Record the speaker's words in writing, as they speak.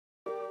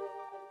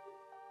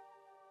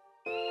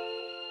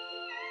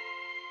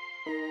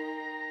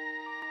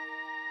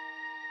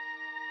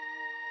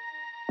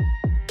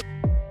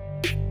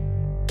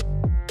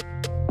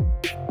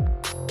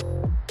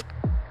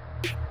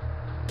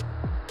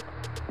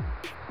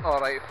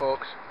Alright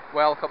folks,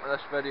 welcome to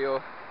this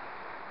video.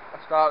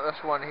 I start this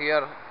one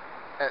here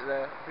at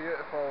the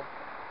beautiful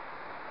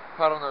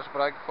Pirners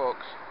Brig,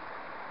 folks.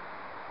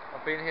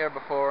 I've been here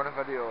before in a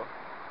video,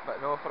 but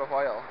no for a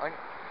while. I think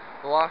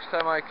the last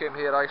time I came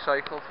here I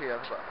cycled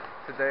here, but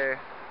today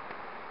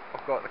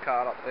I've got the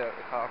car up there at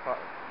the car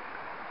park.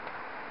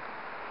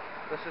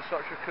 This is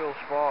such a cool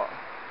spot.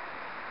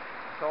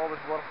 It's always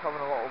worth having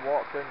a little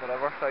walk down the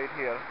riverside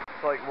here.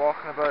 It's like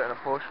walking about in a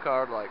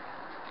postcard, like.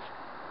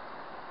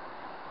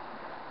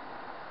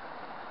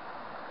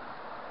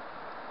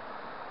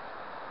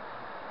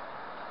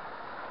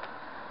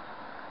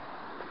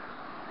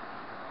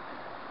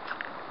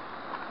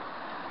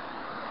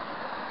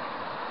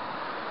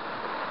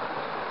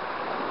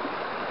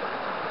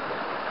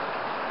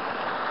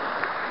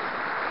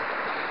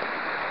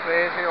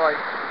 Crazy, like,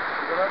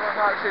 the river's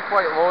actually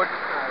quite low just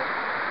now.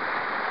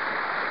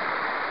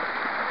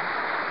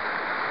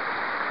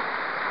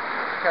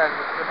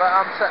 The bit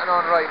I'm sitting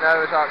on right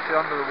now is actually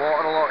under the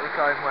water a lot of the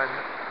time when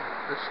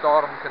the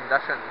storm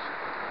conditions.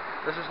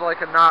 This is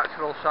like a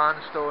natural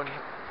sandstone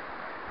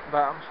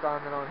bit I'm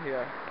standing on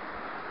here.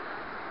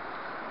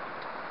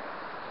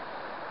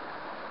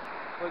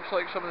 Looks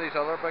like some of these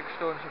other big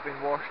stones have been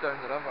washed down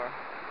the river.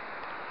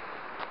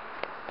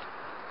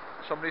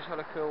 Somebody's had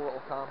a cool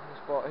little camping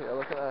spot here,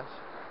 look at this.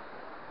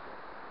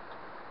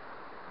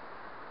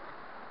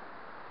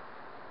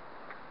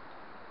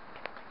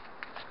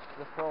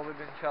 They've probably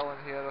been chilling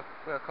here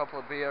with a couple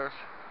of beers,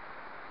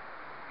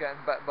 getting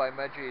bit by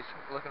midges,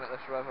 looking at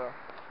this river.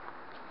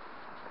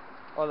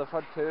 Oh, they've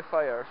had two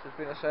fires, there's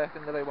been a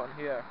secondary one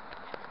here.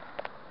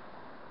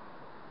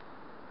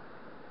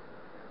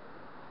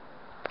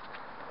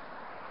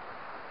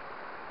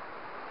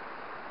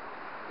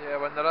 Yeah,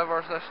 when the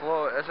river's this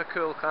low, it is a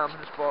cool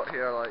camping spot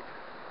here, like.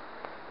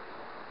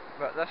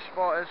 But this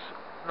spot is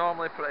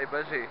normally pretty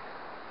busy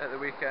at the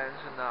weekends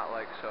and that,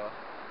 like, so.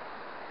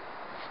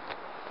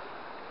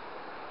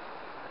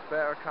 It's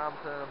better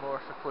camping in a more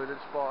secluded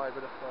spot, I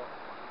would have thought.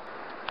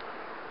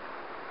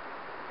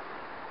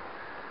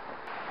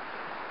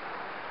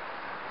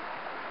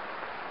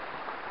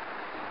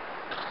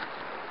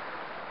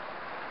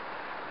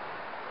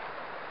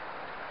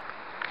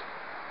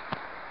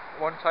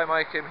 One time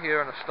I came here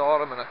in a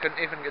storm and I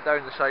couldn't even get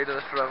down the side of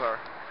this river.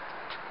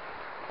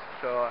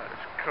 So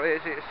it's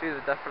crazy to see the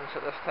difference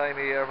at this time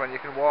of year when you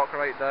can walk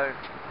right down.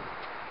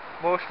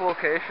 Most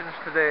locations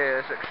today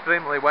is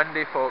extremely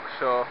windy, folks,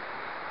 so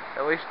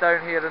at least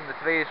down here in the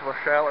trees we're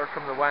sheltered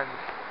from the wind.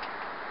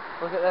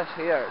 Look at this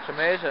here, it's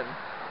amazing.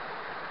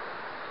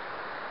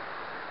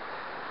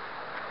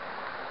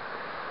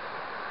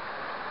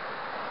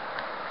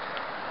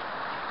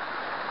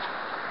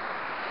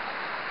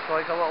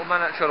 It's like a little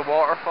miniature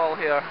waterfall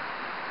here.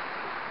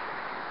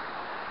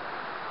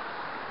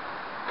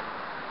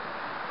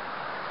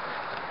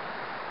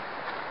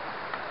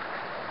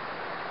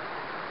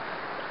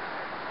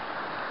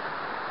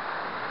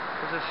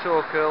 This is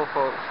so cool,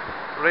 folks.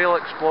 Real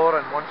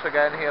exploring once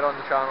again here on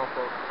the channel,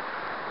 folks.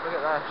 Look at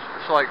this,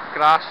 it's like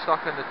grass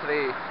stuck in the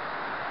tree.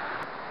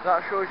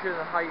 That shows you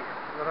the height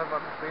the river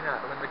has been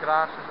at when the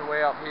grass is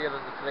way up here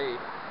in the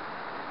tree.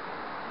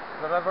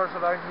 The rivers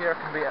around here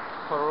can be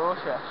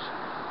ferocious.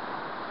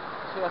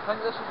 See, I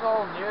think this is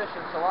all new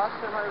since the last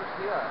time I was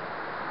here.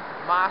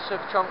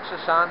 Massive chunks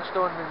of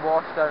sandstone being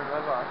washed down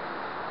river.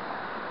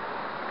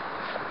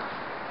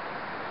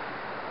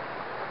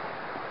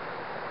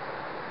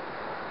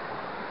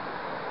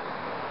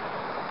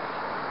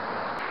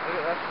 Look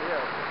at this here,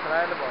 it's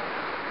incredible.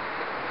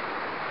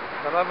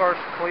 The river's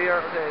clear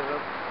today,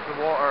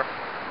 the water.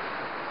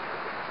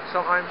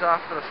 Sometimes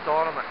after a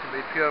storm it can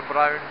be pure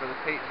brown with the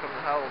peat from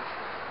the hills.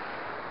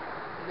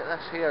 Look at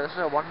this here, this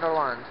is a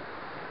wonderland.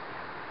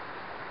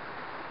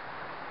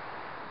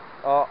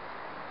 Oh,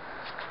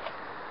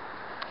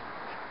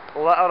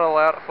 litter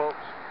alert,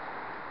 folks.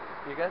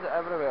 You get it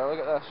everywhere. Look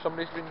at this,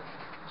 somebody's been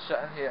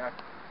sitting here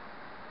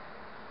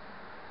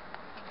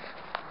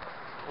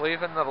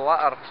leaving their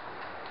litter.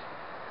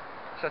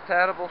 It's a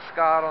terrible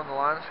scar on the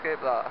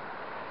landscape, that.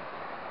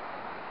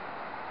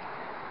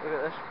 Look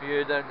at this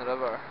view down the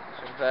river,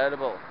 it's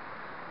incredible.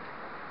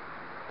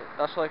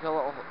 That's like a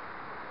little,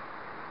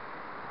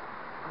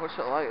 what's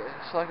it like?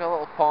 It's like a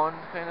little pond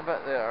kind of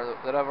bit there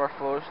that the river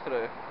flows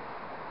through.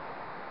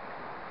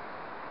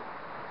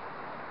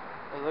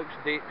 It looks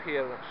deep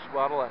here and it's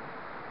swirling.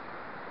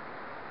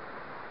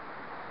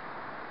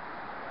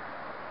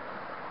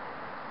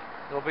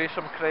 There'll be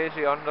some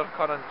crazy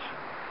undercurrents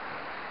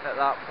at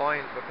that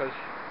point because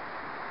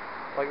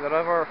like the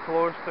river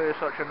flows through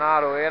such a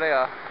narrow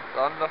area,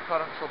 the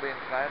undercurrents will be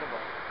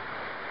incredible.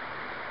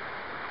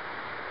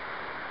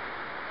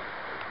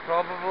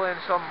 Probably in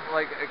some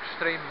like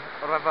extreme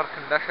river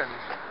conditions,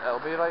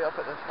 it'll be right up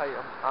at this height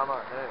I'm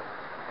at now.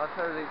 That's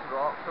how these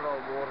rocks are all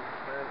worn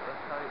smooth at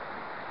this height.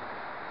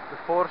 The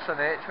force of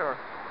nature,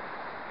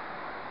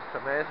 it's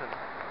amazing.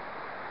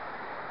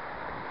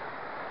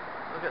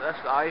 Look at this,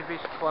 the ivy's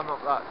climbing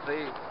up that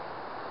tree.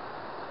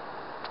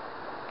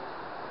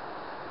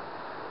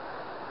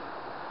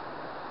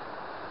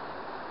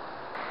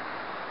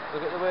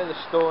 Look at the way the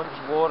stones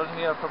wore in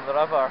here from the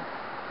river.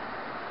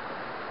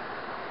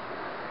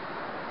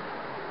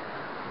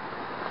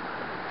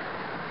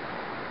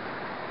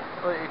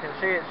 Look, you can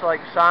see it's like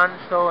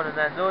sandstone, and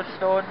then those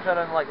stones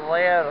are in like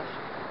layers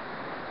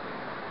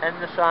in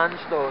the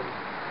sandstone.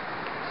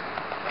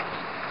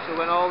 So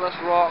when all this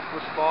rock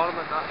was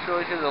forming, that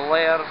shows you the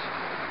layers.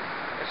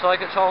 It's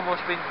like it's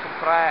almost been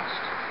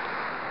compressed.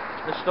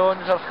 The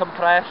stones are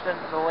compressed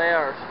into the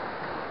layers.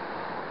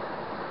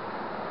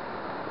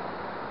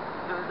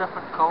 Look at the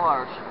different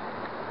colours.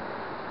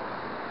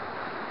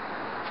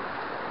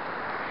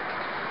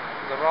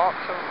 The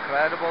rocks are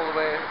incredible the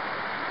way,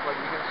 like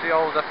you can see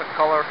all the different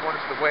colours once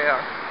they wear.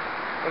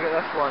 Look at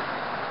this one.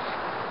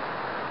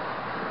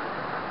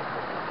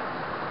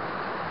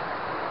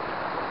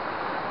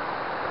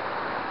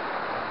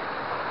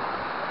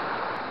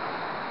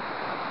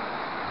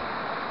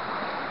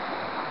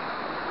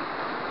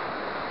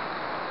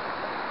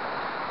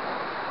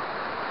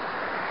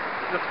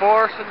 The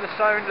force and the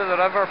sound of the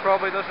river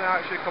probably doesn't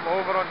actually come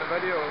over on the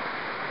video.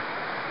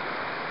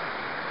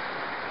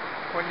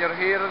 When you're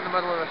here in the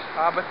middle of this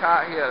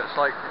habitat here, it's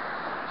like,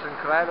 it's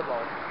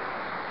incredible.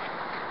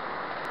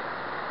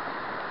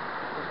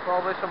 There's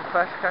probably some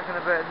fish kicking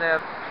a bit in there,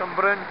 some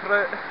brown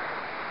fruit.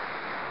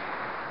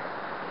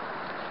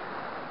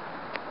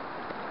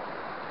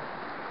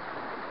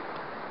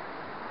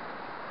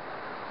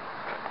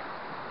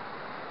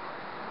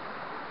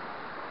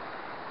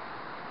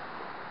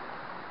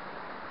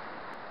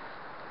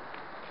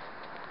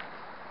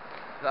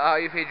 The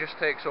ivy just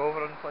takes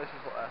over in places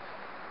like this.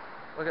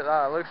 Look at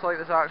that, it looks like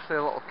there's actually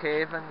a little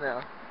cave in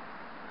there.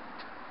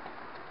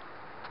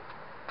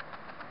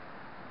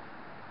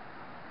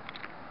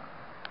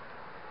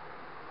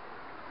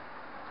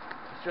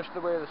 It's just the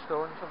way the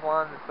stones have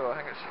landed though. I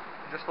think it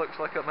just looks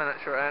like a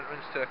miniature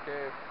entrance to a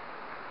cave.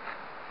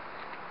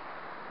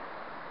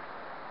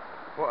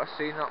 What a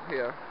scene up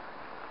here.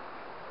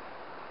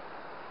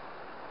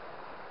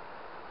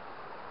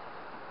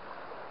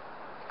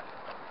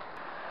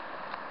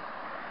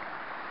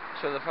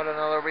 So they've had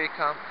another wee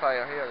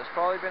campfire here. There's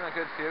probably been a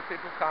good few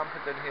people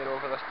camping in here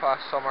over this past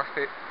summer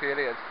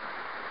period.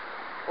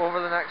 Over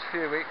the next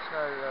few weeks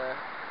now,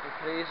 the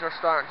trees are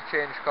starting to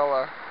change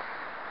colour.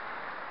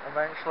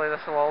 Eventually this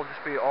will all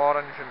just be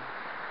orange, and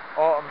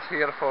autumn's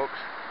here, folks.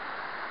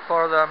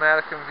 For the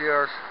American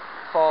viewers,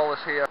 fall is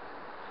here.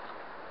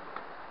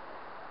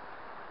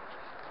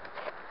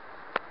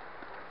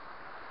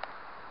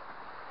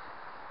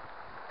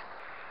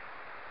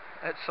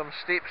 It's some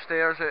steep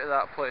stairs out of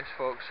that place,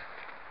 folks.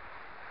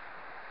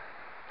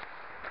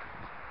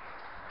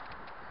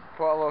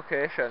 What a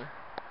location.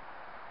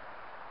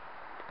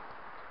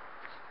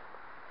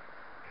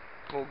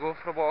 We'll go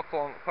for a walk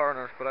along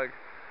Pirners Brig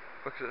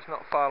because it's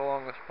not far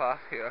along this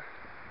path here.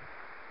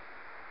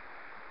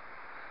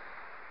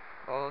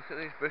 Oh, look at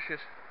these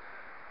bushes.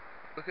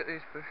 Look at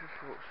these bushes,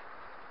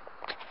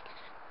 folks.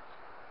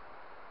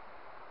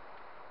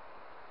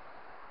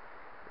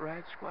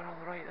 Red squirrel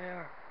right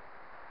there.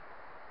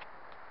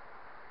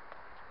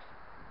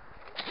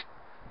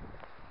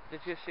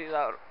 Did you see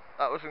that?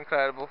 That was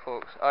incredible,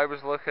 folks. I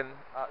was looking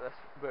at this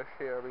bush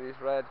here with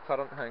these red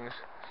currant things.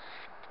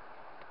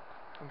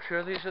 I'm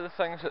sure these are the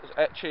things that's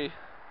itchy.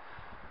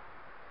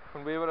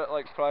 When we were at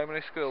like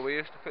primary school, we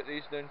used to put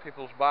these down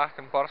people's back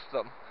and burst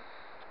them,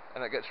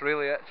 and it gets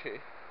really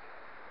itchy.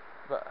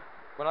 But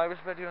when I was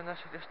videoing this,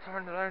 I just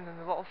turned around and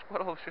the little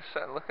squirrel was just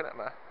sitting looking at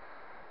me.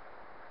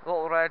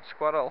 Little red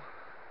squirrel.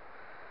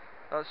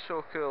 That's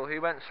so cool. He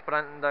went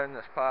sprinting down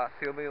this path.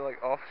 He'll be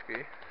like off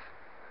ski.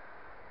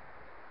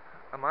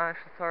 I managed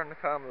to turn the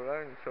camera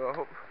around, so I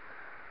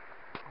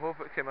hope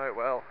it came out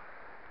well.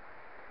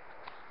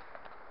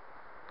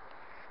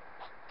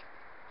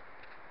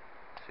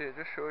 See, it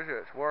just shows you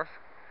it's worth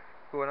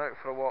going out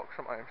for a walk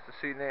sometimes to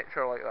see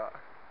nature like that.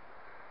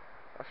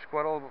 A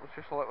squirrel was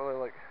just literally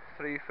like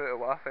 3 foot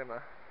away from me.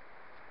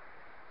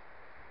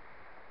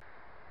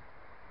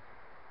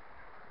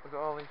 Look at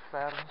all these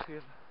ferns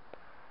here.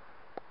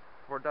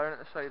 We're down at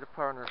the side of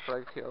Pirners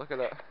Brig here, look at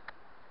that.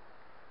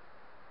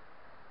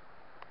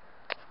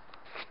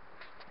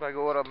 Big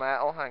over a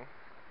metal thing.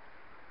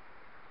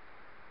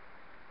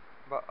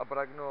 But a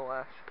brig no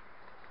less.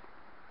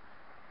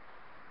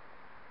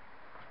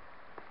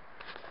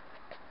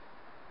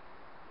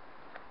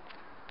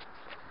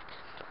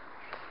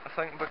 I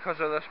think because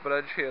of this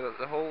bridge here,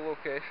 the whole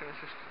location is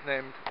just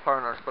named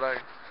Pirners Brig.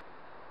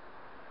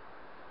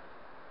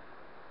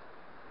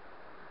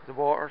 The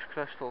water's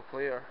crystal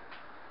clear.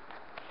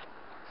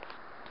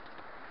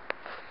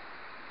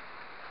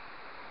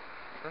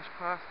 This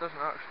path doesn't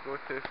actually go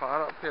too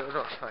far up here, I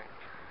don't think.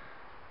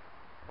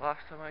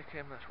 Last time I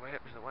came this way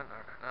it was the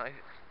winter, and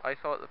I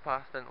thought the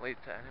path didn't lead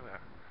to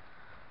anywhere.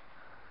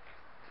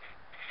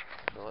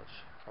 So let's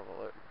have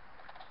a look.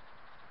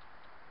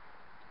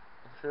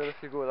 I'm sure if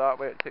you go that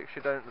way it takes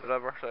you down to the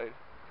riverside.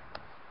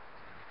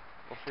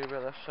 We'll see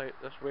where this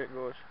way it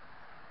goes.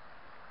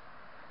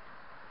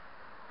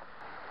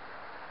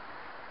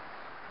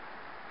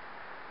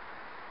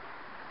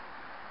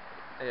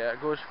 Yeah,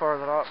 it goes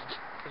further up.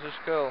 This is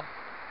cool.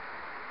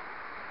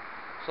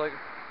 It's like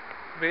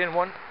being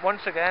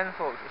once again,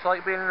 folks, it's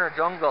like being in a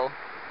jungle.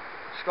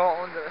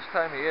 Scotland at this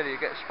time of year, you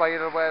get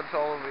spider webs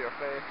all over your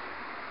face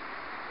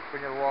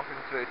when you're walking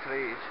through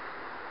trees.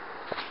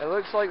 It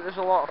looks like there's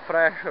a lot of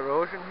fresh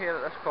erosion here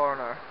at this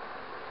corner.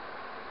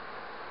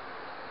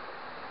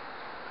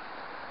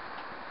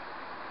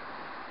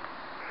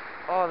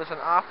 Oh, there's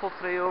an apple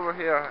tree over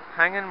here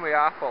hanging with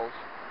apples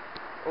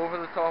over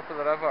the top of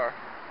the river.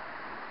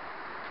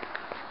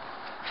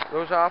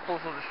 Those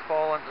apples will just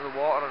fall into the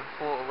water and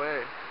float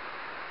away.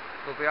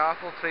 There'll be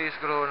apple trees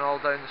growing all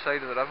down the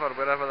side of the river,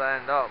 wherever they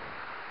end up.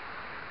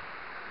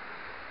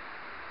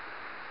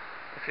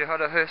 If you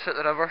had a house at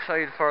the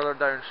riverside further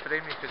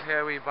downstream, you could hear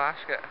a wee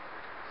basket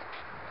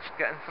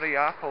getting free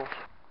apples.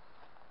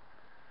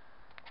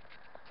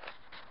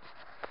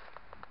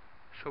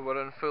 So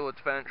we're in full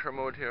adventure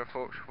mode here,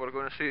 folks. We're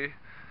going to see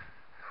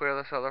where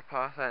this other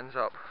path ends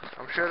up.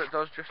 I'm sure it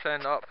does just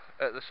end up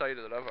at the side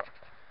of the river,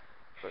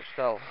 but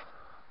still,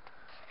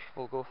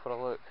 we'll go for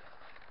a look.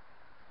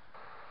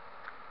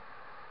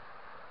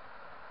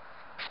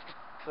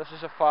 This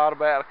is a far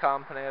better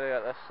camping area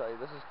at this side.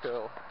 This is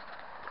cool.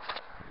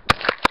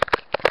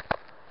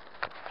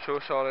 So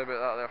sorry about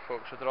that there,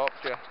 folks, I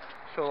dropped you.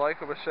 So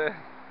like I was saying,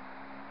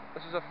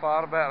 this is a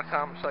far better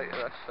campsite to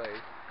this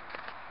side.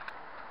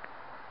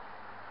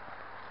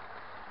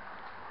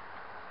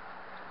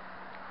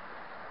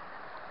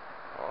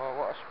 Oh,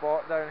 what a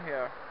spot down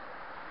here.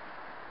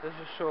 This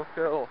is so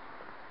cool.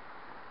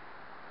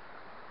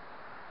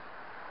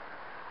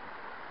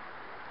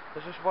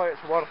 This is why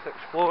it's worth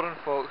exploring,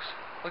 folks.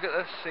 Look at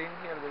this scene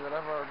here with the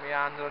river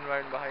meandering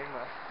round behind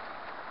me.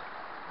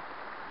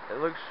 It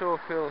looks so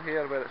cool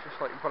here, but it's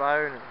just like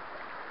brown and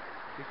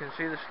you can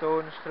see the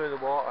stones through the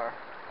water.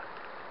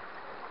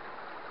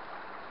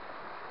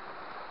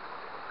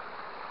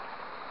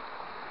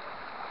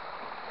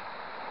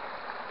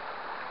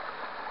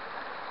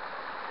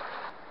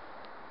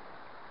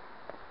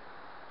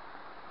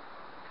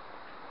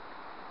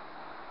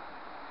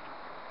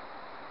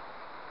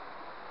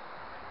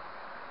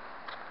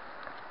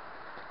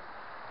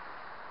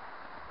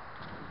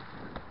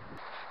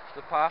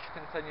 The path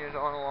continues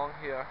on along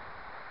here.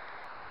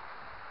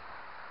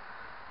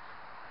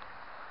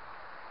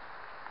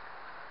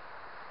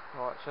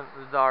 Oh, it's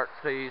into the dark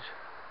trees.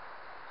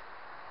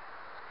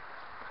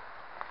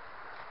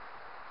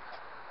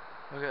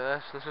 Look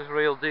at this is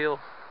real deal.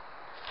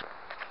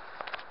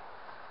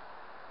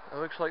 It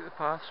looks like the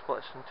path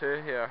splits in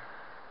two here.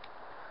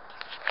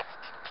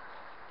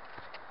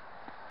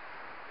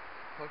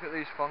 Look at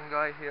these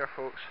fungi here,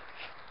 folks.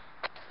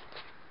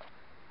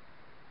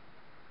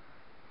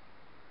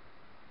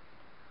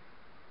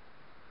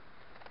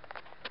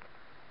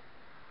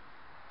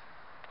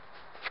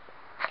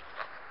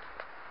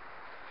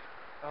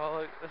 Oh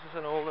look, this is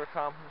an older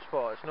camping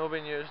spot. It's not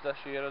been used this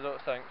year, I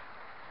don't think.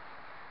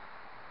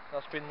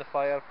 That's been the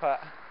fire pit.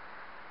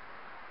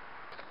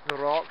 The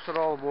rocks are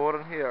all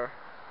worn here.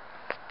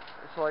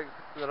 It's like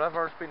the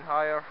river's been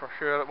higher for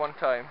sure at one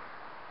time.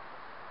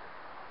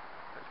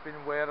 It's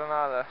been wearing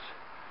at this.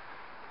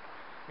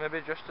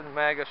 Maybe just in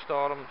mega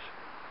storms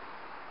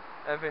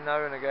every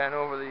now and again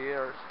over the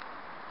years.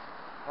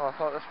 Oh, I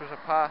thought this was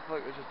a path.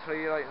 Look, there's a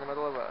tree right in the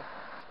middle of it.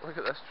 Look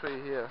at this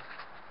tree here.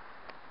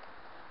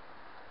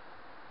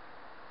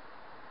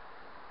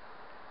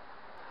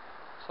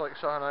 It's like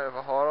something out of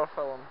a horror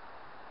film.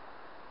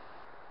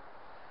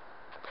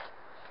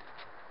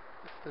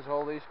 There's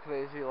all these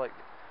crazy like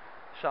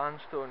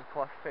sandstone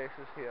cliff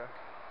faces here.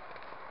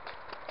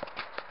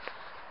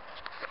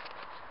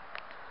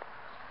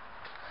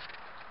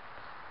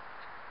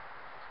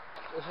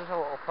 This is a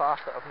little path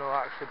that I've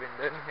not actually been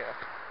doing here.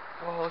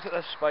 Oh, look at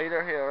this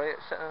spider here, right?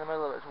 It's sitting in the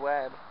middle of its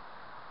web.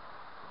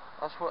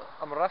 That's what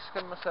I'm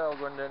risking myself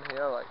going down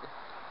here, like.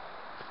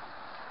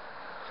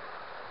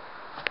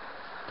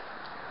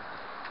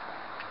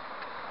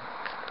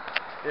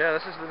 Yeah,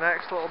 this is the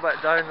next little bit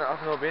down that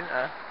I've not been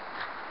to.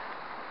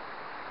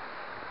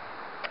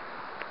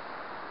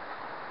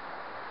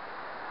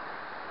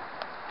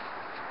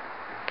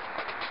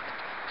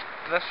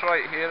 This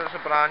right here is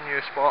a brand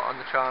new spot on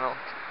the channel.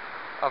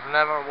 I've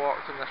never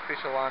walked in this piece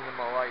of land in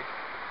my life.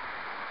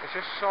 It's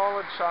just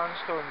solid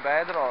sandstone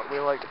bedrock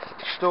with like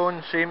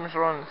stone seams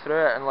running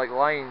through it and like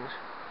lines.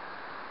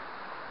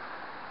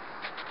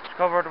 It's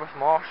covered with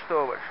moss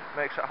though, which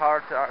makes it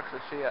hard to actually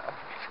see it.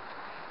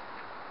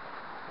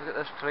 Look at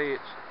this tree,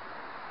 it's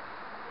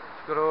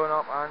growing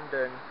up and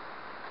down.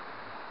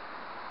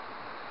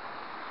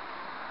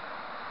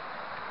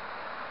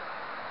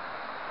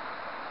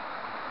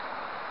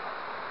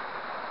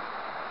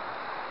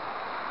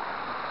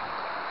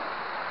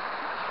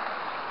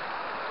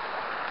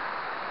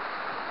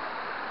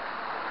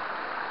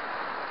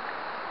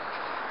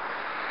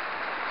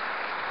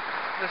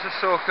 This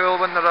is so cool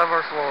when the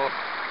river's low.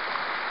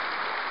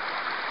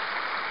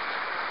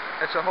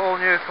 It's a whole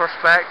new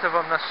perspective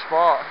on this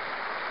spot.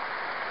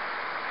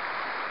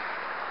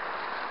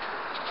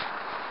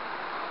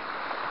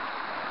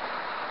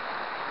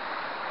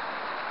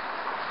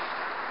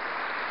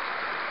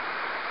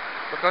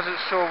 The Because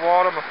it's so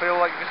warm, I feel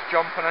like just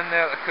jumping in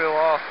there to cool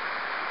off.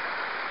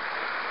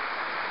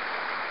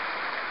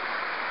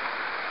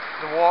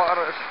 The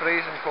water is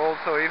freezing cold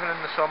though, even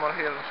in the summer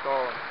here in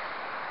Scotland.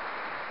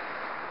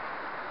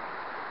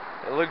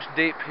 It looks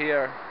deep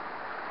here.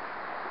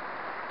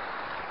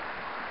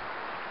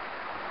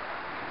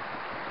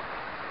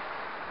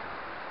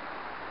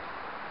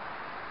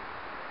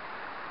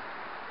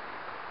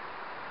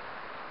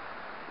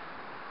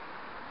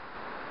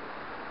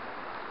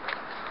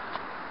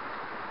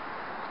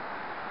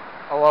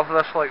 I love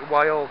this like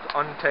wild,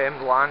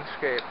 untamed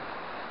landscape.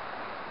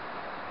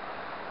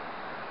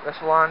 This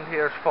land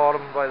here is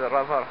formed by the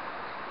river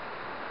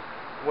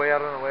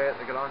wearing away at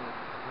the ground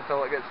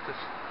until it gets to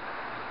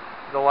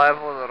the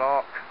level of the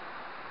rock.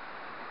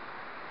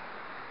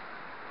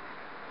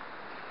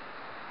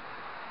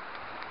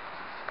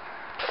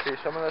 See,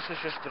 some of this is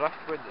just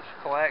driftwood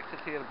that's collected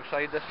here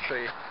beside this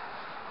tree.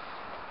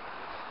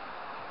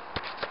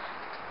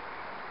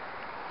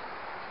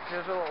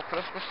 Here's a little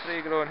Christmas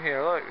tree growing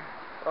here, look.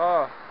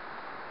 Oh,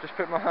 just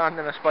put my hand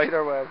in a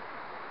spider web.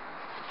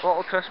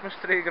 Little Christmas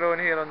tree growing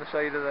here on the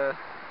side of the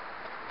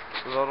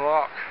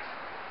rock.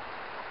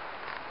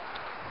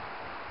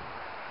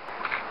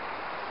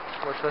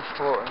 What's this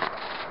floating?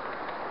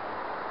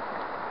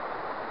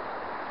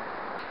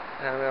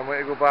 Anyway, I'm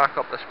going to go back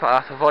up this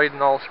path,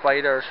 avoiding all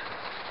spiders.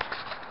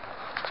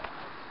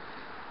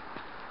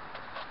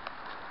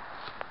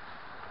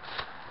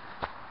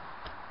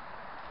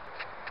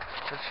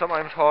 It's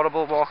sometimes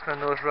horrible walking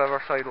in those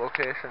riverside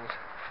locations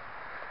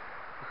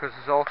because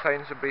there's all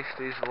kinds of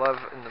beasties live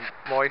in the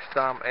moist,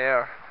 damp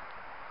air.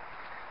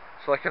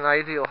 It's like an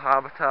ideal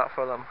habitat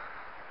for them.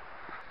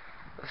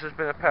 This has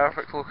been a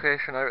perfect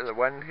location out of the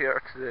wind here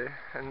today,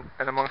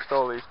 in amongst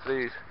all these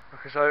trees,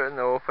 because out in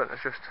the open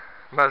it's just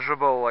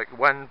miserable, like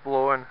wind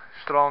blowing,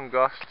 strong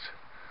gusts.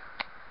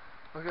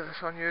 Look at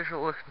this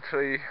unusual looking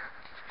tree,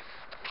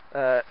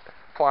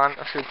 plant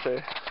I should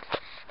say.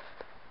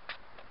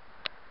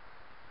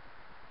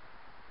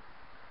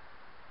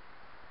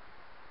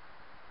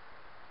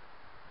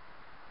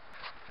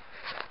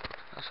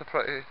 That's a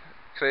pretty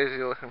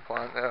crazy looking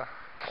plant there.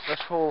 This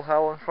whole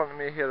hill in front of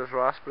me here is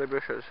raspberry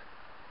bushes.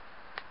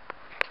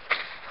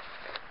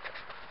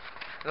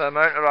 The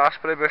amount of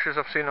raspberry bushes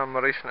I've seen on my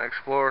recent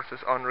explores is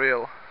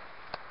unreal.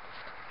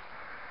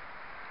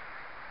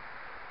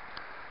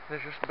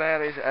 There's just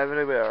berries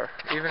everywhere,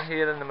 even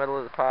here in the middle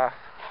of the path.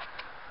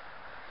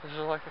 This is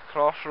like a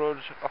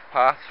crossroads of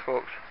paths,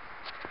 folks.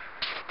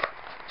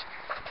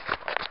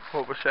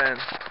 What we're saying.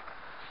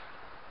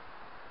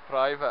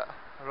 Private,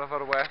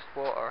 River West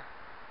water.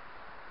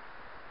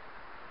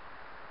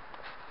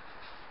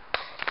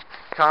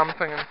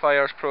 Camping and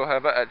fires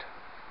prohibited.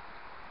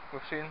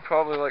 We've seen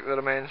probably like the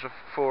remains of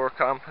 4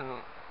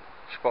 camping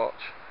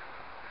spots,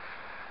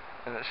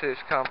 and it says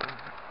camping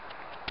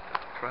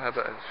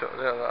prohibited, so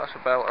there, that's a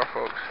belter,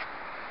 folks.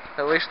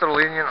 At least they're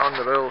lenient on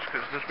the rules,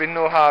 because there's been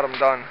no harm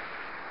done.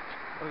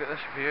 Look at this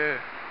view.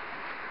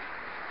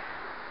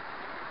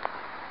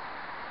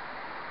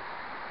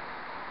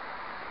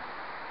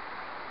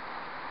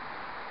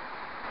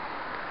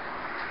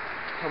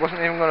 I wasn't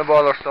even going to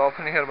bother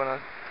stopping here when I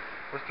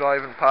was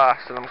driving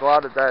past, and I'm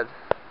glad I did.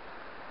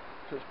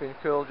 So it's been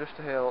cool just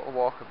to hear a little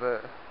walk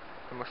about,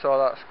 and we saw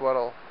that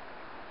squirrel,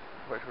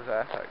 which was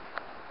epic.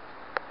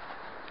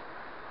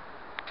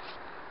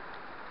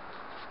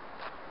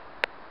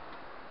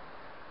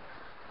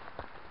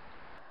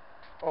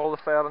 All the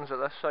ferns at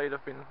this side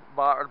have been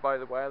battered by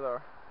the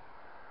weather.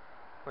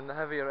 When the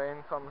heavy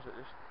rain comes, it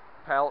just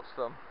pelts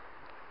them.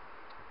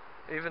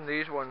 Even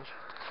these ones,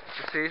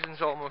 the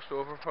season's almost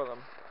over for them.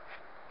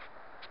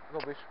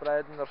 They'll be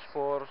spreading their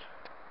spores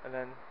and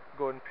then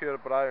going pure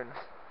brown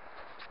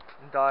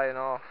and dying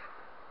off.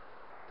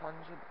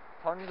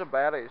 Tons of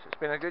berries. It's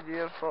been a good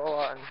year for all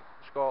that in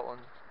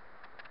Scotland.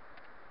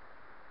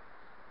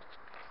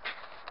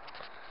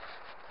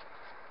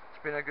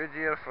 It's been a good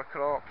year for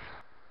crops.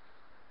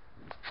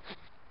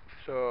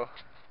 So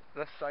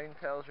this sign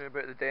tells you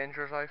about the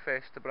dangers I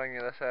faced to bring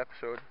you this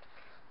episode.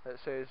 It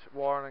says,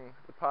 warning,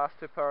 the path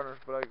to Pirners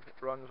Brig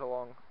runs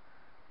along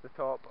the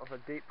top of a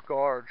deep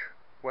gorge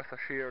with a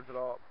sheer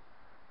drop.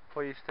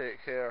 Please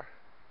take care.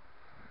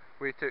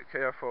 We took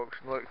care, folks,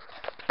 and look,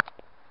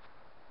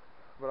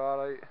 we're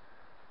alright.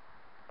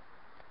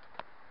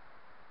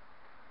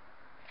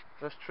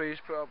 This tree's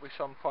put up with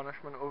some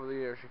punishment over the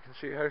years. You can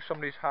see how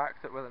somebody's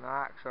hacked it with an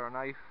axe or a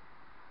knife.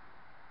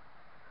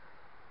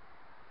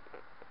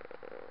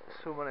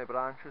 So many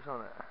branches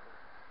on it.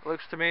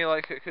 Looks to me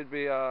like it could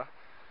be a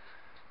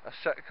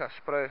Sitka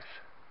spruce,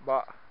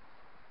 but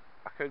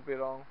I could be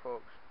wrong,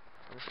 folks.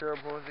 I'm sure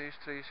both these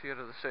trees here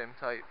are the same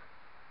type.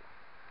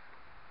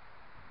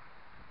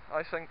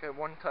 I think at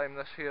one time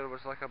this here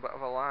was like a bit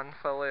of a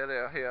landfill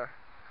area here.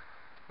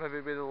 Maybe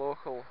be the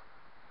local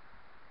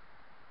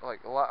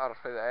like litter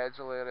for the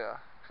Edgell area.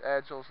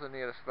 Edgell's the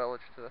nearest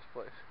village to this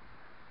place.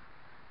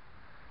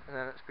 And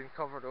then it's been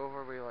covered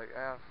over with like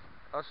earth.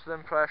 That's the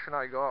impression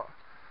I got.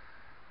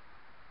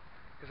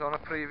 Because on a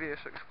previous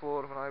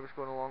explore when I was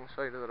going along the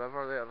side of the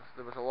river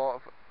there was a lot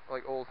of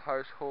like old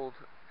household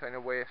kind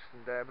of waste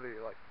and debris,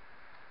 like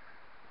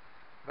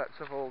bits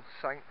of old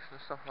sinks and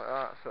stuff like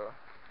that. So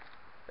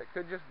it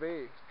could just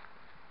be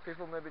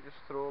people maybe just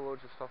throw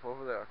loads of stuff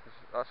over there because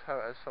that's how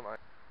it is sometimes.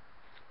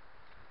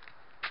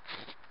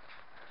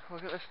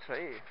 Look at this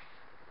tree,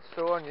 it's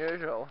so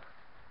unusual.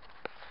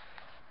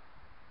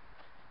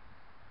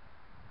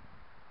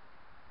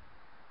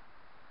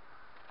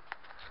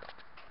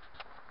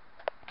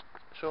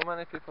 So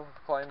many people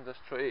have climbed this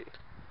tree.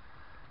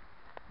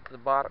 The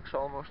bark's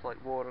almost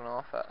like worn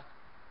off it.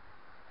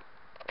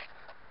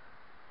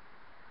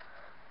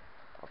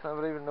 I've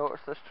never even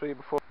noticed this tree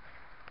before.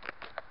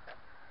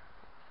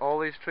 All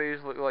these trees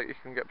look like you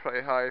can get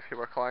pretty high if you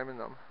were climbing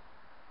them.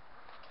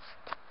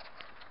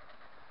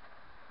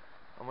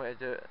 I'm going to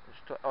do it.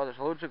 Oh, there's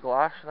loads of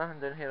glass and nothing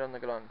down here on the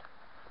ground.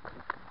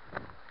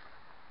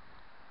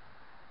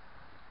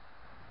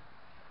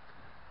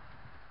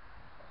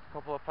 A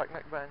couple of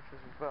picnic benches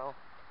as well.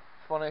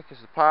 It's funny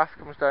because the path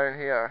comes down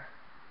here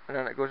and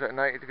then it goes at a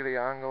 90-degree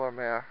angle or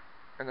more,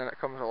 and then it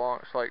comes along.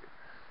 It's like,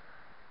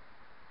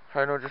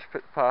 how not just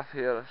put the path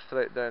here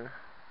straight down.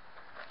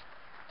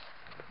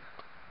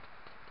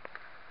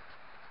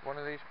 One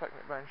of these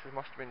picnic benches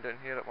must have been down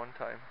here at one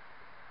time.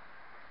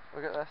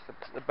 Look at this,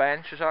 the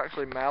bench is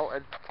actually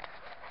melted.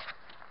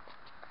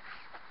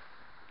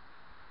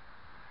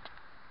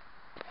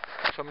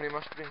 Somebody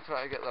must have been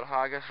trying to get their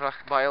haggis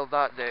biled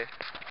that day.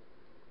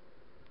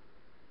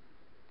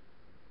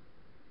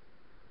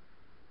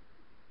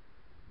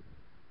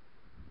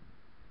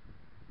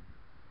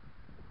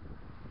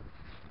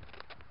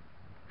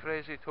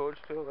 Crazy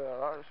toadstool there,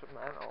 that is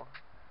mental.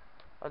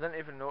 I didn't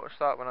even notice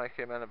that when I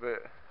came in about.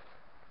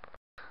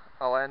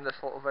 I'll end this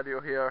little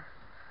video here.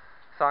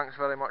 Thanks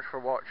very much for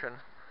watching,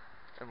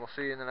 and we'll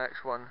see you in the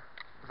next one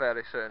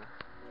very soon.